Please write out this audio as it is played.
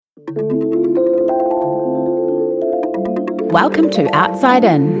Welcome to Outside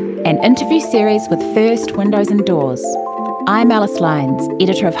In, an interview series with First Windows and Doors. I'm Alice Lyons,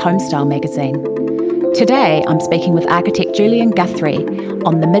 editor of Homestyle magazine. Today I'm speaking with architect Julian Guthrie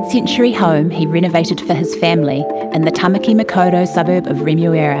on the mid-century home he renovated for his family in the Tamaki Makaurau suburb of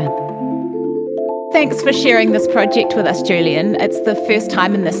Remuera. Thanks for sharing this project with us, Julian. It's the first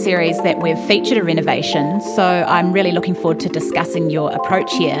time in this series that we've featured a renovation, so I'm really looking forward to discussing your approach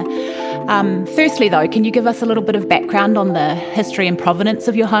here. Firstly, though, can you give us a little bit of background on the history and provenance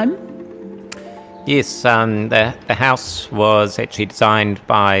of your home? Yes, the house was actually designed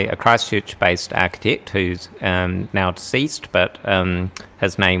by a Christchurch-based architect who's now deceased, but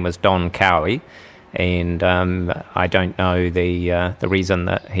his name was Don Cowie. And I don't know the reason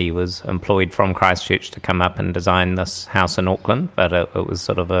that he was employed from Christchurch to come up and design this house in Auckland, but it was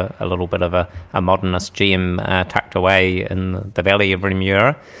sort of a little bit of a modernist gem tucked away in the valley of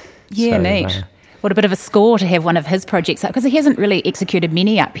Remuera. Yeah, so, neat. What a bit of a score to have one of his projects up, because he hasn't really executed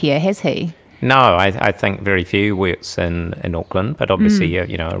many up here, has he? No, I think very few works in Auckland, but obviously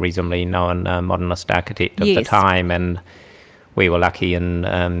a reasonably known modernist architect of the time, and we were lucky in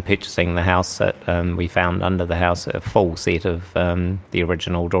purchasing the house that we found under the house a full set of the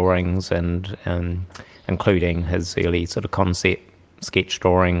original drawings and including his early sort of concept sketch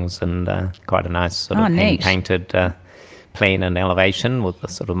drawings and quite a nice sort of hand-painted plan and elevation with the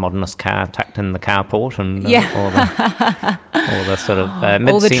sort of modernist car tucked in the carport and all the sort of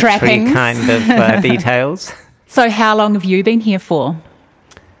mid-century kind of details. So how long have you been here for?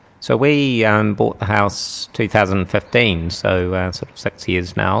 So we bought the house 2015, so sort of 6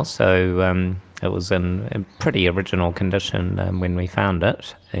 years now. So it was in pretty original condition when we found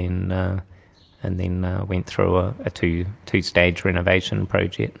it, and then went through a two-stage renovation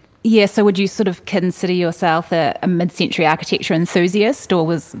project. Yeah, so would you sort of consider yourself a mid-century architecture enthusiast, or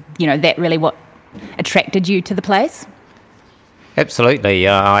was that really what attracted you to the place? Absolutely,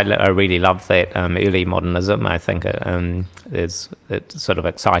 I really love that early modernism. I think there's sort of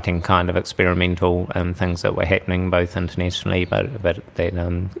exciting kind of experimental things that were happening both internationally, but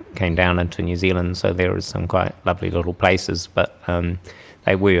that came down into New Zealand. So there was some quite lovely little places, but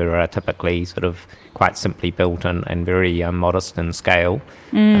they were typically sort of quite simply built and very modest in scale.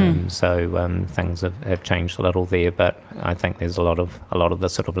 So things have changed a little there, but I think there's a lot of the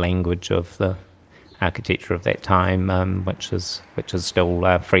sort of language of the architecture of that time, which is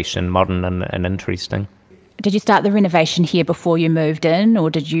still fresh and modern and interesting. Did you start the renovation here before you moved in, or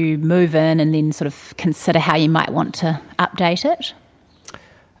did you move in and then sort of consider how you might want to update it?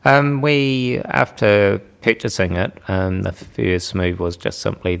 We, after purchasing it, the first move was just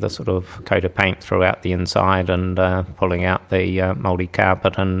simply the sort of coat of paint throughout the inside and pulling out the mouldy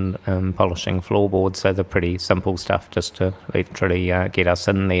carpet and polishing floorboards. So the pretty simple stuff just to literally get us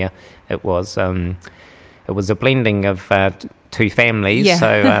in there. It was a blending of two families,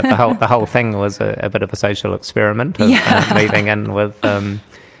 so the whole thing was a bit of a social experiment of moving in with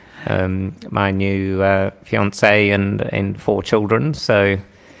my new fiancé and 4 children. So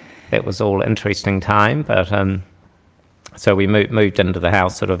that was all interesting time, but so we moved into the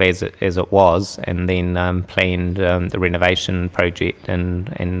house sort of as it was, and then planned the renovation project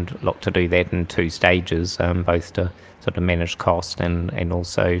and looked to do that in 2 stages, both to sort of manage cost and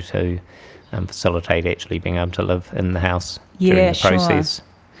also to facilitate actually being able to live in the house during the process. Sure.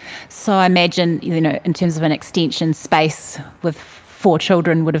 So I imagine, in terms of an extension, space with 4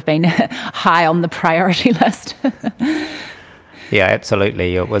 children would have been high on the priority list. Yeah,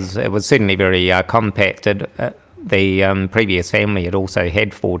 absolutely. It was certainly very compacted. The previous family had also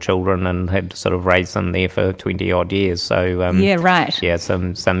had 4 children and had sort of raised them there for 20 odd years. So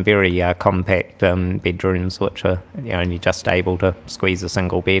some very compact bedrooms, which are only just able to squeeze a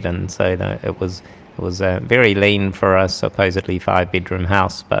single bed in. So it was very lean for a supposedly 5-bedroom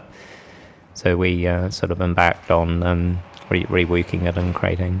house. But so we sort of embarked on reworking it and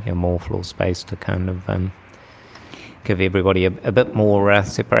creating more floor space to kind of give everybody a bit more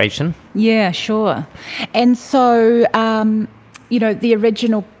separation. Yeah, sure. And so, the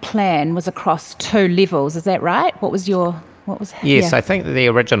original plan was across 2 levels, is that right? Yes, I think the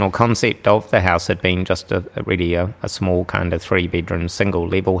original concept of the house had been just a small kind of 3-bedroom single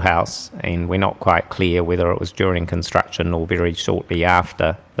level house, and we're not quite clear whether it was during construction or very shortly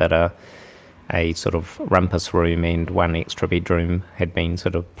after that a sort of rumpus room and 1 extra bedroom had been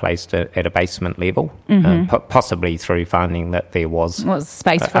sort of placed at a basement level, possibly through finding that there was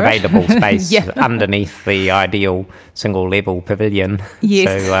space for available space underneath the ideal single level pavilion.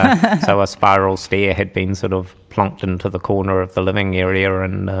 Yes. So a spiral stair had been sort of plonked into the corner of the living area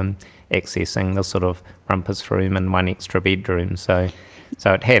and accessing the sort of rumpus room and 1 extra bedroom. So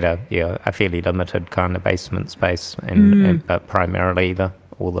So it had a fairly limited kind of basement space, but primarily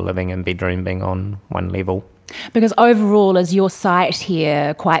all the living and bedroom being on one level. Because overall, is your site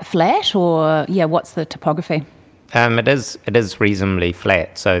here quite flat, or what's the topography? It is reasonably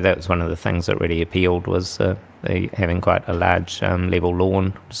flat, so that was one of the things that really appealed, was having quite a large level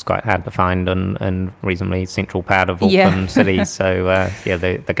lawn. It's quite hard to find in reasonably central part of Auckland City. So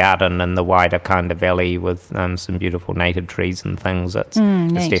the garden and the wider kind of valley with some beautiful native trees and things. It's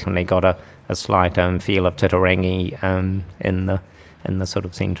definitely got a slight feel of Titirangi in the sort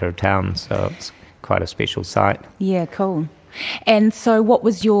of centre of town. So it's quite a special site. Yeah, cool. And so what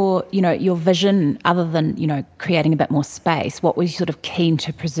was your vision, other than, creating a bit more space? What was you sort of keen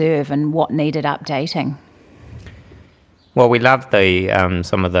to preserve and what needed updating? Well, we loved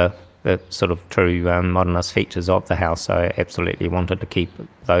some of the sort of true modernist features of the house, so I absolutely wanted to keep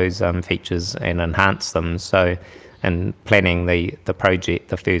those features and enhance them. So, in planning the project,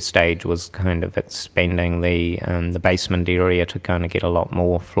 the first stage was kind of expanding the basement area to kind of get a lot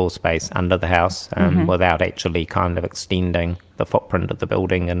more floor space under the house, without actually kind of extending the footprint of the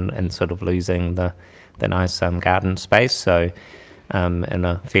building and sort of losing the nice garden space. So in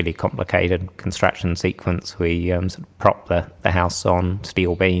a fairly complicated construction sequence, we sort of propped the house on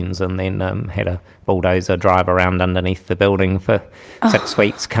steel beams and then had a bulldozer drive around underneath the building for 6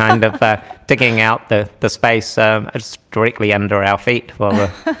 weeks, kind of digging out the space just directly under our feet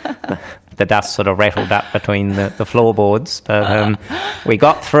while the dust sort of rattled up between the floorboards. But we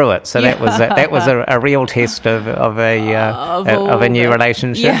got through it, so that was a real test of a new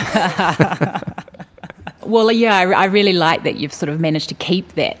relationship. Yeah. Well, I really like that you've sort of managed to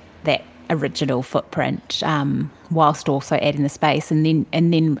keep that original footprint whilst also adding the space, and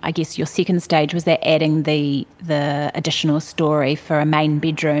then I guess your second stage was that adding the additional story for a main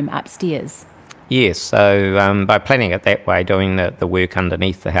bedroom upstairs. Yes, so by planning it that way, doing the work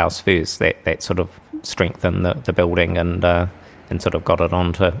underneath the house first, that sort of strengthened the building and sort of got it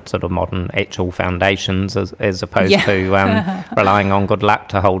onto sort of modern actual foundations as opposed to relying on good luck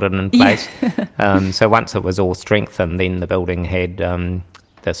to hold it in place. So once it was all strengthened, then the building had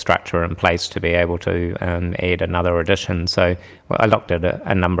the structure in place to be able to add another addition. So I looked at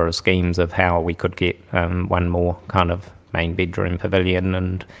a number of schemes of how we could get one more kind of main bedroom pavilion,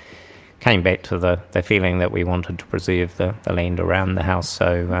 and came back to the feeling that we wanted to preserve the land around the house.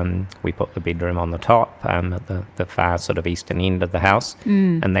 So we put the bedroom on the top at the far sort of eastern end of the house,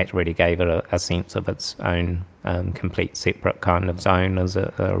 and that really gave it a sense of its own complete separate kind of zone as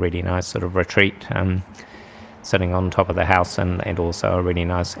a really nice sort of retreat, sitting on top of the house, and also a really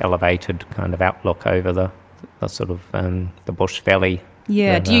nice elevated kind of outlook over the sort of the bush valley.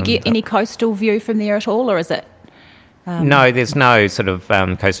 Yeah, do you get any coastal view from there at all, or is it? No, there's no sort of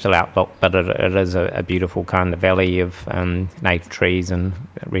coastal outlook, but it is a beautiful kind of valley of native trees and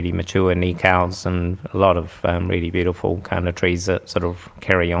really mature nikals, and a lot of really beautiful kind of trees that sort of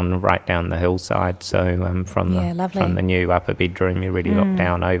carry on right down the hillside. So from the new upper bedroom, you really look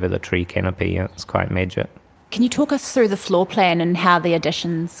down over the tree canopy. It's quite magic. Can you talk us through the floor plan and how the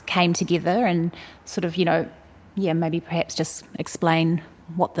additions came together, and sort of, maybe perhaps just explain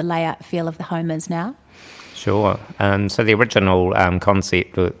what the layout feel of the home is now? Sure. So the original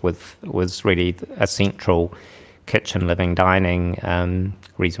concept was really a central kitchen, living, dining,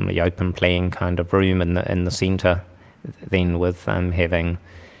 reasonably open plan kind of room in the centre, then with having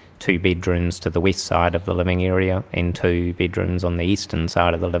 2 bedrooms to the west side of the living area and 2 bedrooms on the eastern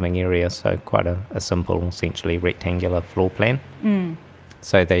side of the living area. So quite a simple, essentially rectangular floor plan.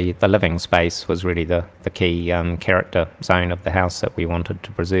 So the living space was really the key character zone of the house that we wanted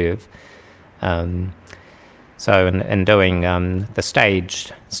to preserve. So in doing the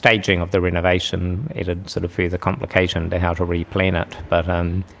staging of the renovation, added sort of further complication to how to replan it. But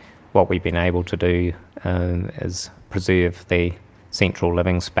what we've been able to do is preserve the central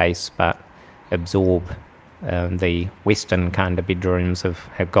living space, but absorb the western kind of bedrooms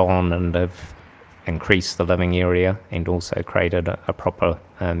have gone and have increased the living area, and also created a proper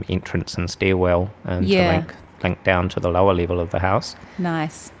entrance and stairwell to link down to the lower level of the house.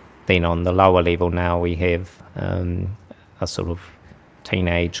 Nice. Then on the lower level now we have a sort of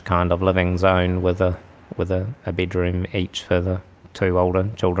teenage kind of living zone with a bedroom each for the 2 older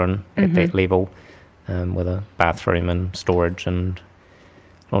children at that level, with a bathroom and storage and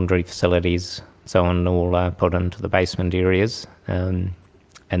laundry facilities, so on, all put into the basement areas. And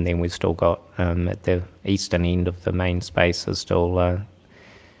then we've still got at the eastern end of the main space is still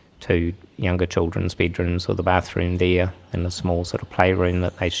 2 younger children's bedrooms with a bathroom there and a small sort of playroom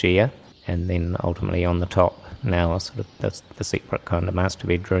that they share. And then ultimately on the top now sort of the separate kind of master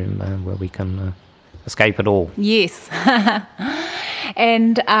bedroom where we can escape it all. Yes.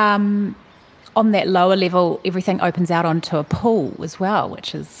 And on that lower level, everything opens out onto a pool as well,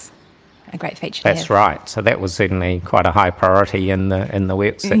 which is a great feature. That's right. So that was certainly quite a high priority in the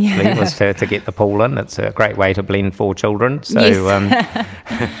works, actually, was to get the pool in. It's a great way to blend 4 children. So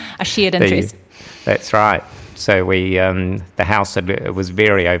a shared interest. That's right. So the house it was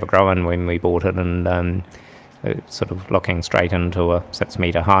very overgrown when we bought it, and sort of looking straight into a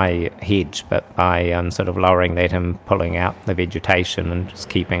 6-metre high hedge, but by sort of lowering that and pulling out the vegetation and just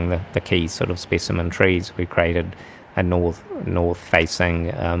keeping the key sort of specimen trees, we created a north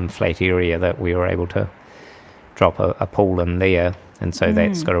facing flat area that we were able to drop a pool in there, and so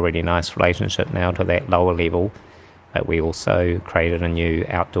that's got a really nice relationship now to that lower level. But we also created a new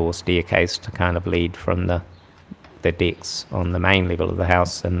outdoor staircase to kind of lead from the decks on the main level of the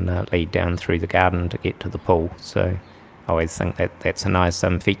house and lead down through the garden to get to the pool. So I always think that's a nice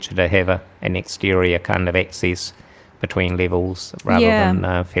feature to have an exterior kind of access between levels rather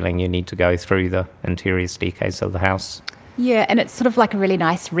than feeling you need to go through the interior staircase of the house. Yeah, and it's sort of like a really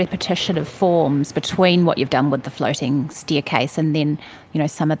nice repetition of forms between what you've done with the floating staircase and then,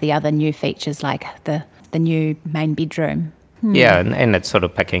 some of the other new features like the new main bedroom. Yeah, and it's sort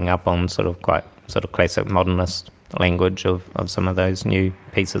of picking up on sort of quite sort of classic modernist language of some of those new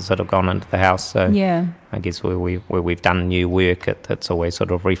pieces that have gone into the house. So I guess where we've done new work, it's always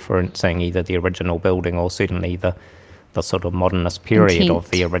sort of referencing either the original building or certainly the sort of modernist period of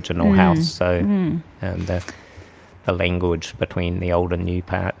the original house. So the language between the old and new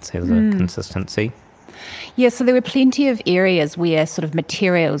parts has a consistency. Yeah, so there were plenty of areas where sort of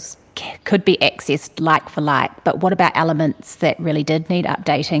materials could be accessed like for like, but what about elements that really did need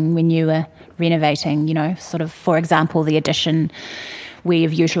updating when you were renovating, sort of, for example, the addition where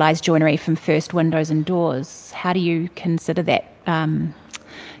you've utilised joinery from First Windows and Doors? How do you consider that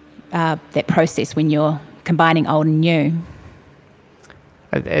that process when you're combining old and new?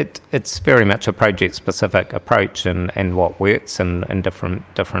 It's very much a project-specific approach and what works in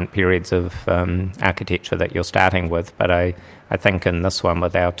different periods of architecture that you're starting with. But I think in this one,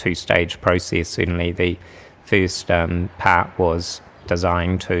 with our 2-stage process, certainly the first part was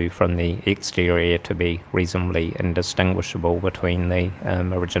designed from the exterior to be reasonably indistinguishable between the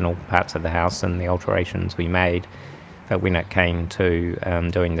original parts of the house and the alterations we made. But when it came to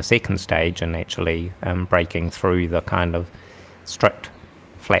doing the second stage and actually breaking through the kind of strict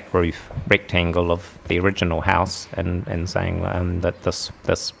flat roof rectangle of the original house and saying that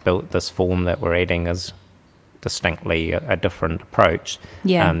this form that we're adding is distinctly a different approach,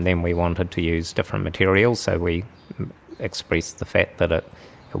 then we wanted to use different materials. So we expressed the fact that it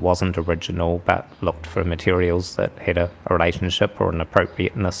wasn't original, but looked for materials that had a relationship or an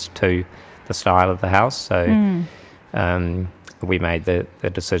appropriateness to the style of the house. So we made the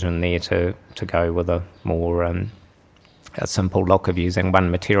decision there to go with a more a simple look of using one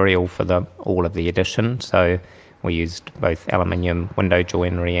material for all of the addition. So we used both aluminium window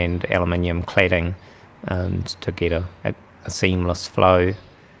joinery and aluminium cladding to get a seamless flow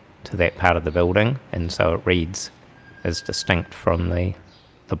to that part of the building, and so it reads as distinct from the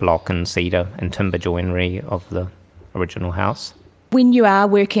block and cedar and timber joinery of the original house. When you are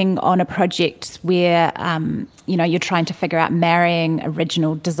working on a project where you're trying to figure out marrying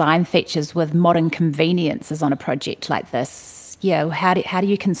original design features with modern conveniences on a project like this, how do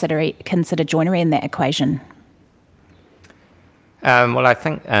you consider joinery in that equation? Well, I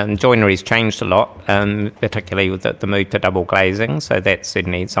think joinery's changed a lot, particularly with the move to double glazing. So that's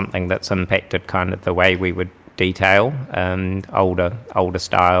certainly something that's impacted kind of the way we would detail older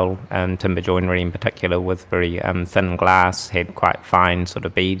style timber joinery in particular, with very thin glass, had quite fine sort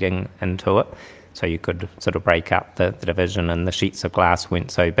of beading into it, so you could sort of break up the division, and the sheets of glass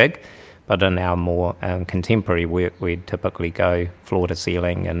weren't so big. But in our more contemporary work, we'd typically go floor to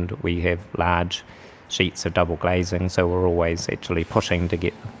ceiling, and we have large sheets of double glazing, so we're always actually pushing to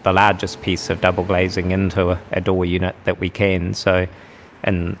get the largest piece of double glazing into a door unit that we can. So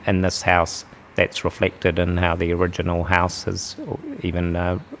in this house, that's reflected in how the original house is,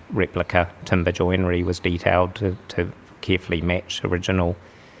 even replica timber joinery was detailed to carefully match original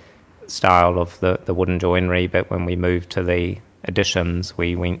style of the wooden joinery. But when we moved to the additions,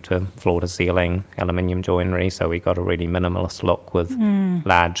 we went to floor to ceiling aluminium joinery, so we got a really minimalist look with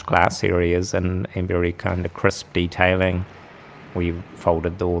large glass areas and very kind of crisp detailing. We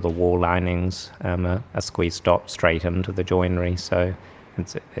folded all the wall linings a square stop straight into the joinery, so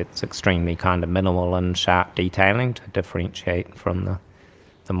it's extremely kind of minimal and sharp detailing to differentiate from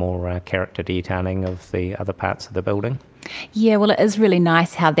the more character detailing of the other parts of the building. Yeah, well, it is really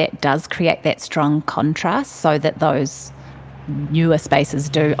nice how that does create that strong contrast, so that those newer spaces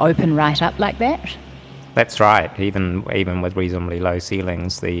do open right up like that. That's right. Even with reasonably low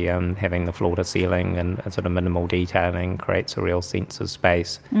ceilings, the having the floor to ceiling and a sort of minimal detailing creates a real sense of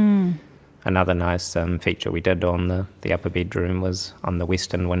space. Another nice feature we did on the upper bedroom was on the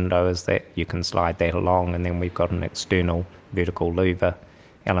western window is that you can slide that along, and then we've got an external vertical louver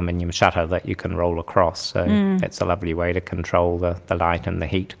aluminium shutter that you can roll across. So that's a lovely way to control the light and the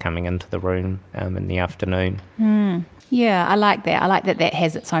heat coming into the room in the afternoon. Yeah, I like that. I like that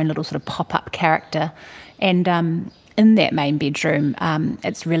has its own little sort of pop-up character. And in that main bedroom,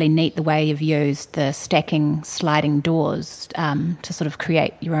 it's really neat the way you've used the stacking sliding doors to sort of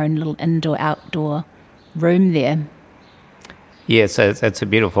create your own little indoor-outdoor room there. Yes, it's a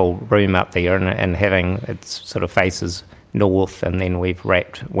beautiful room up there, and having it sort of faces north, and then we've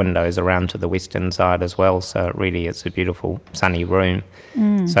wrapped windows around to the western side as well, so really it's a beautiful sunny room.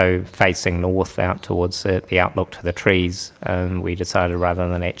 So facing north out towards the outlook to the trees, we decided rather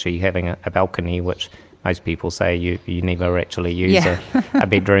than actually having a balcony, which most people say you never actually use a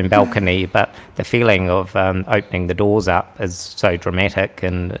bedroom balcony, but the feeling of opening the doors up is so dramatic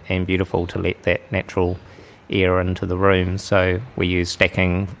and beautiful to let that natural air into the room. So we use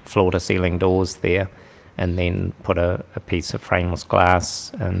stacking floor-to-ceiling doors there, and then put a piece of frameless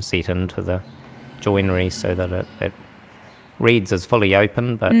glass set into the joinery so that it reads as fully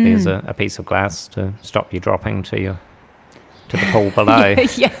open, but there's a piece of glass to stop you dropping to the pool below.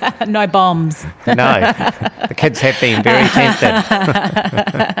 No bombs. No, the kids have been very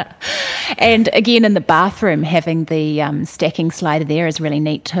tempted. And again, in the bathroom, having the stacking slider there is really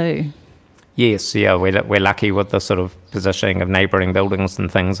neat too. Yes, yeah, we're lucky with the sort of positioning of neighbouring buildings and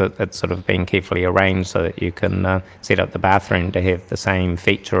things. It's sort of been carefully arranged so that you can set up the bathroom to have the same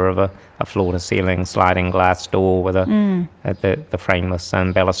feature of a floor-to-ceiling sliding glass door with the frameless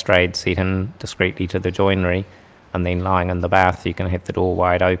balustrade set in discreetly to the joinery. And then lying in the bath, you can have the door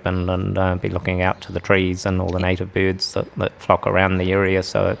wide open and be looking out to the trees and all the native birds that flock around the area.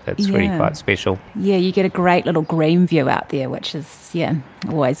 So it's really quite special. Yeah, you get a great little green view out there, which is,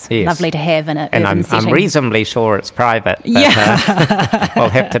 always lovely to have in it. And I'm reasonably sure it's private. But, we'll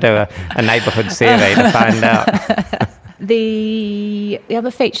have to do a neighbourhood survey to find out. The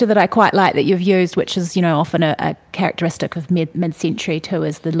other feature that I quite like that you've used, which is, often a characteristic of mid-century too,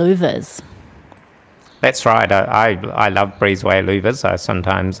 is the louvers. That's right. I love breezeway louvers.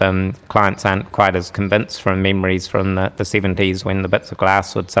 Sometimes clients aren't quite as convinced from memories from the 70s when the bits of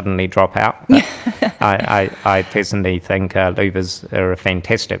glass would suddenly drop out. But I personally think louvers are a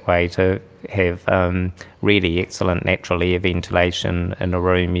fantastic way to have really excellent natural air ventilation in a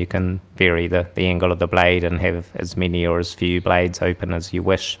room. You can vary the angle of the blade and have as many or as few blades open as you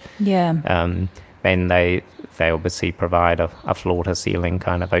wish. And they obviously provide a floor-to-ceiling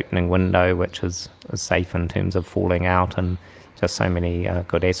kind of opening window, which is safe in terms of falling out, and just so many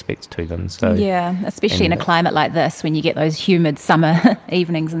good aspects to them. So especially in a climate like this, when you get those humid summer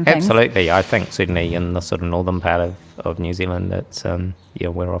evenings and things. Absolutely. I think certainly in the sort of northern part of New Zealand, it's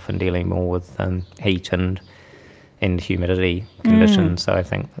we're often dealing more with heat and humidity conditions. So I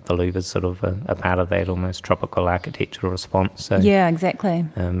think that the louvers sort of a part of that almost tropical architectural response. So, exactly.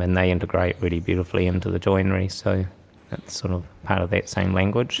 And they integrate really beautifully into the joinery. So that's sort of part of that same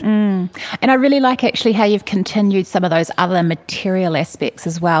language. And I really like actually how you've continued some of those other material aspects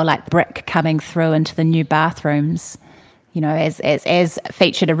as well, like brick coming through into the new bathrooms, as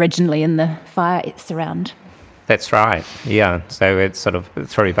featured originally in the fire surround. That's right, yeah. So it's sort of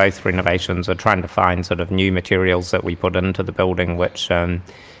through both renovations, we're trying to find sort of new materials that we put into the building, which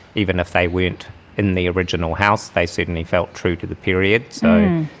even if they weren't in the original house, they certainly felt true to the period.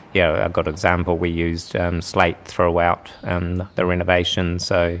 So, a good example, we used slate throughout the renovation.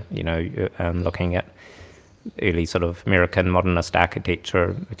 So, looking at early sort of American modernist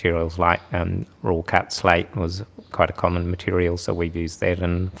architecture, materials like raw cut slate was quite a common material, so we've used that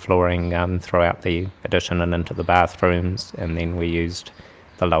in flooring throughout the addition and into the bathrooms. And then we used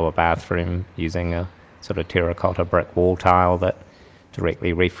the lower bathroom using a sort of terracotta brick wall tile that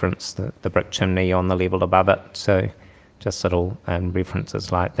directly referenced the brick chimney on the level above it. So just little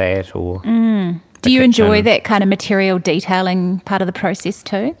references like that. Or do you enjoy that kind of material detailing part of the process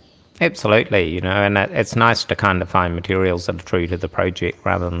too? Absolutely, and it's nice to kind of find materials that are true to the project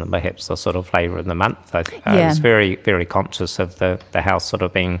rather than perhaps the sort of flavour of the month. I was very, very conscious of the house sort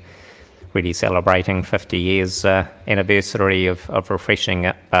of being really celebrating 50 years anniversary of refreshing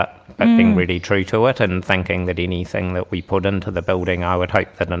it, but being really true to it, and thinking that anything that we put into the building, I would hope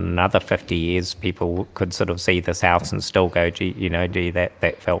that in another 50 years people could sort of see this house and still go, gee,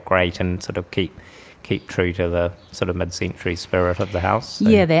 that felt great, and sort of keep keep true to the sort of mid-century spirit of the house. So.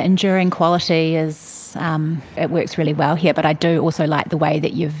 Yeah, the enduring quality is, it works really well here, but I do also like the way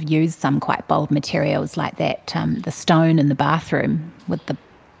that you've used some quite bold materials like that, the stone in the bathroom with the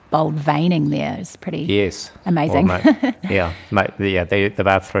bold veining there is pretty amazing. The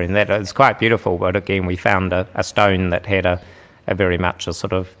bathroom, that is quite beautiful, but again, we found a stone that had a very much a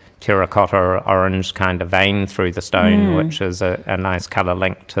sort of terracotta orange kind of vein through the stone, which is a nice colour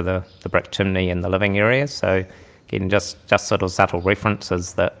link to the brick chimney in the living area. So again, just sort of subtle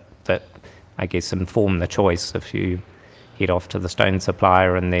references that I guess inform the choice. If you head off to the stone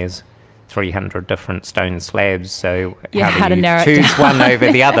supplier and there's 300 different stone slabs, so how do you choose one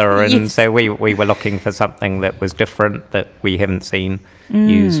over the other? And so we were looking for something that was different, that we haven't seen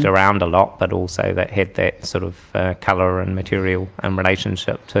used around a lot, but also that had that sort of colour and material and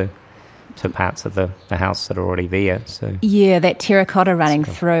relationship to parts of the house that are already there. So yeah, that terracotta running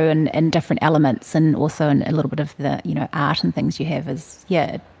through and different elements, and also in a little bit of the art and things you have is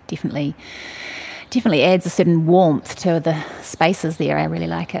definitely adds a certain warmth to the spaces there. I really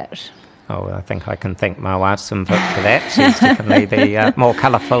like it. Oh, I think I can thank my wife some for that. She's definitely the more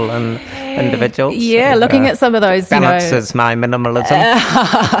colourful and individual. Yeah, looking at some of those, balances my minimalism.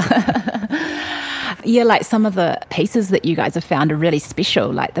 Yeah, like some of the pieces that you guys have found are really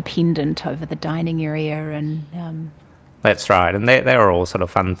special, like the pendant over the dining area and. That's right, and they are all sort of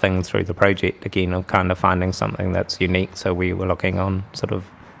fun things through the project. Again, of kind of finding something that's unique. So we were looking on sort of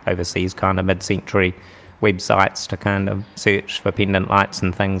overseas kind of mid-century websites to kind of search for pendant lights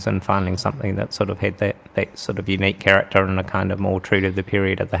and things, and finding something that sort of had that sort of unique character and a kind of more true to the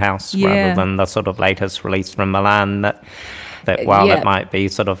period of the house, rather than the sort of latest release from Milan that while it might be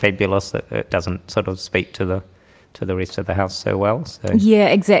sort of fabulous, it doesn't sort of speak to the rest of the house so well. So. Yeah,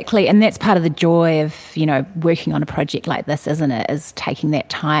 exactly. And that's part of the joy of, working on a project like this, isn't it? Is taking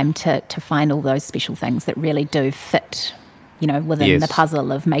that time to find all those special things that really do fit within the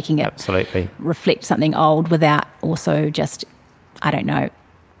puzzle of making it reflect something old without also just, I don't know,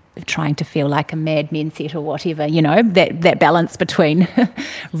 trying to feel like a Mad Men set or whatever, that balance between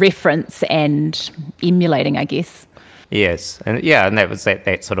reference and emulating, I guess. Yes, and that was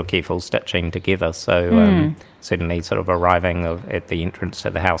that sort of careful stitching together. So certainly sort of arriving at the entrance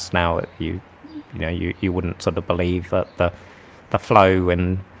to the house now, you wouldn't sort of believe that the flow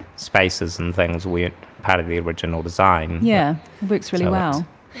and spaces and things weren't part of the original design. Yeah, it works really well.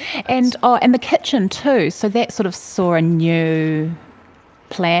 And the kitchen too. So that sort of saw a new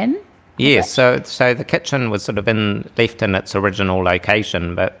plan. Yes, so the kitchen was sort of left in its original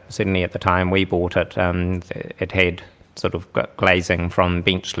location, but certainly at the time we bought it, it had sort of glazing from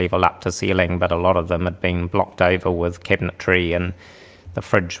bench level up to ceiling, but a lot of them had been blocked over with cabinetry, and the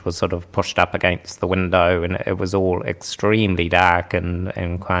fridge was sort of pushed up against the window, and it was all extremely dark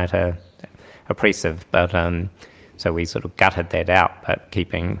and quite oppressive. But so we sort of gutted that out, but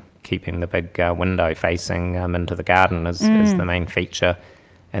keeping the big window facing into the garden is the main feature.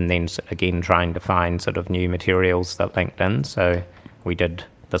 And then again trying to find sort of new materials that linked in. So we did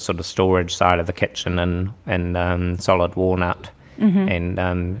the sort of storage side of the kitchen in solid walnut,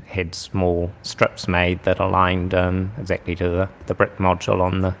 and had small strips made that aligned exactly to the brick module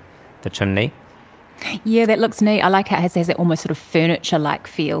on the chimney. Yeah, that looks neat. I like how it has that almost sort of furniture-like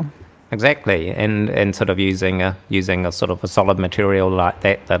feel. Exactly, and sort of using a sort of a solid material like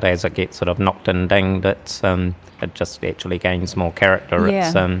that as it gets sort of knocked and dinged, it just actually gains more character.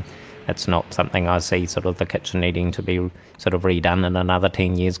 Yeah. It's not something I see sort of the kitchen needing to be sort of redone in another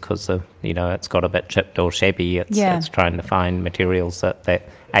 10 years because it's got a bit chipped or shabby. It's trying to find materials that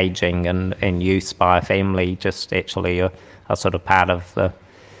aging and use by a family just actually are sort of part of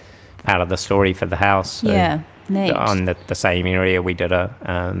the story for the house. So yeah. Neat. On the same area, we did a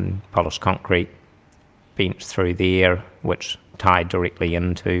polished concrete bench through there, which tied directly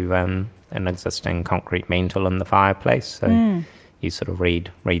into an existing concrete mantle in the fireplace. So you sort of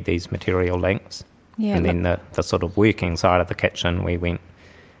read these material links. Yeah, and then the sort of working side of the kitchen, we went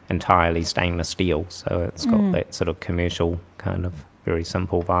entirely stainless steel. So it's got that sort of commercial kind of very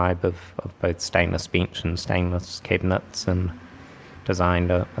simple vibe of both stainless bench and stainless cabinets, and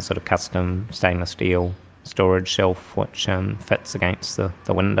designed a sort of custom stainless steel storage shelf which fits against the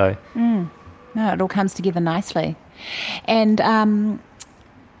window. No, it all comes together nicely. And how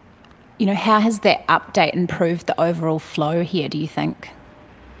has that update improved the overall flow here, do you think?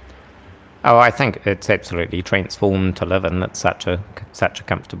 Oh, I think it's absolutely transformed to live in. It's such a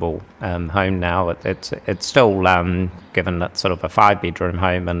comfortable home now. It's still, given that sort of a 5-bedroom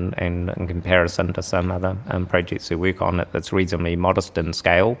home, and in comparison to some other projects we work on, it's reasonably modest in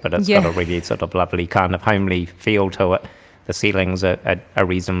scale, but it's got a really sort of lovely kind of homely feel to it. The ceilings are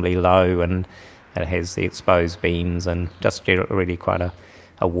reasonably low, and it has the exposed beams and just really quite a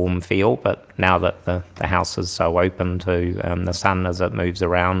warm feel. But now that the house is so open to the sun as it moves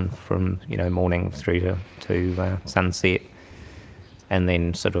around from morning through to sunset, and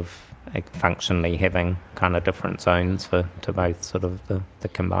then sort of functionally having kind of different zones to both sort of the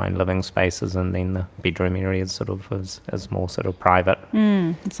combined living spaces, and then the bedroom areas sort of is more sort of private.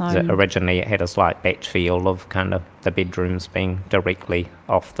 Originally it had a slight batch feel of kind of the bedrooms being directly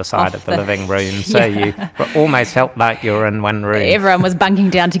off the side of the living room, so you almost felt like you were in one room. Everyone was bunking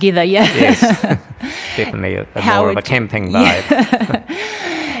down together, Yes, definitely more of a camping vibe.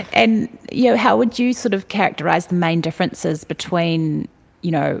 And how would you sort of characterise the main differences between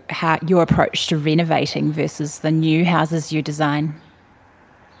how your approach to renovating versus the new houses you design?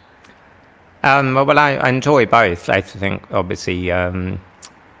 Well, I enjoy both. I think obviously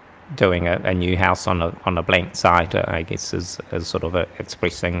doing a new house on a blank site, I guess, is sort of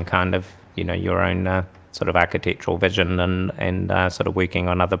expressing kind of your own sort of architectural vision and sort of working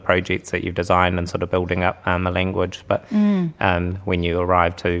on other projects that you've designed and sort of building up a language. But when you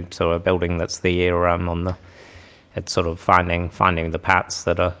arrive to sort of a building that's there it's sort of finding the parts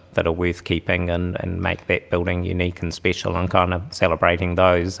that are worth keeping and make that building unique and special, and kind of celebrating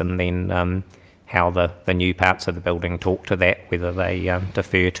those, and then how the new parts of the building talk to that, whether they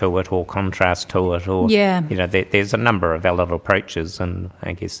defer to it or contrast to it, or there's a number of valid approaches, and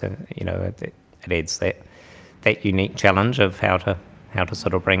I guess it adds that unique challenge of how to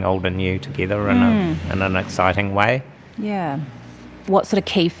sort of bring old and new together in an exciting way. Yeah. What sort of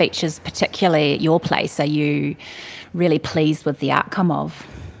key features, particularly at your place, are you really pleased with the outcome of?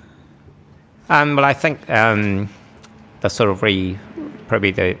 Well, I think the sort of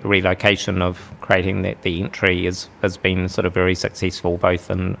probably the relocation of creating the entry has been sort of very successful,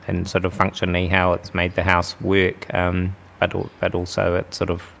 both in sort of functionally how it's made the house work, but also it's sort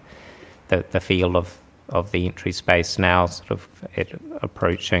of the feel of the entry space now, sort of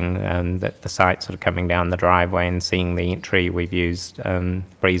approaching the site, sort of coming down the driveway and seeing the entry. We've used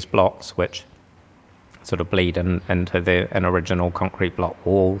breeze blocks, which sort of bleed into an original concrete block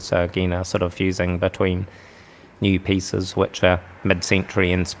wall. So again, sort of fusing between new pieces which are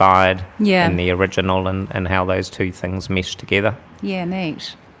mid-century inspired in the original, and how those two things mesh together. Yeah,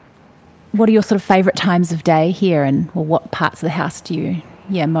 neat. What are your sort of favourite times of day here, and what parts of the house do you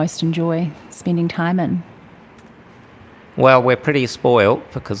most enjoy spending time in? Well, we're pretty spoilt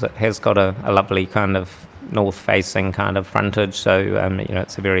because it has got a lovely kind of north-facing kind of frontage, so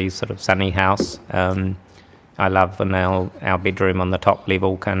it's a very sort of sunny house. I love in our bedroom on the top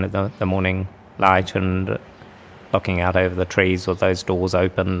level, kind of the morning light and looking out over the trees with those doors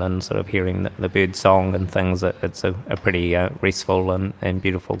open and sort of hearing the bird song and things. It's a pretty restful and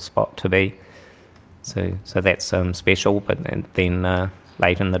beautiful spot to be. So that's special. But then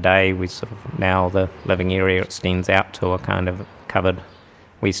late in the day, we sort of, now the living area extends out to a kind of covered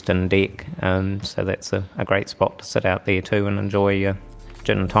western deck, so that's a great spot to sit out there too and enjoy a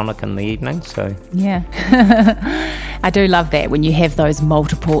gin and tonic in the evening. So yeah, I do love that when you have those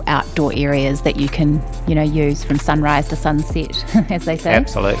multiple outdoor areas that you can use from sunrise to sunset, as they say.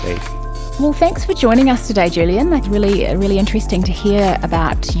 Absolutely. Well, thanks for joining us today, Julian. Like really interesting to hear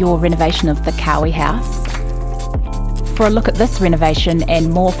about your renovation of the Kawi house. For a look at this renovation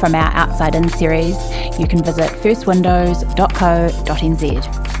and more from our Outside In series, you can visit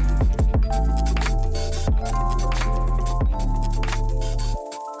firstwindows.co.nz.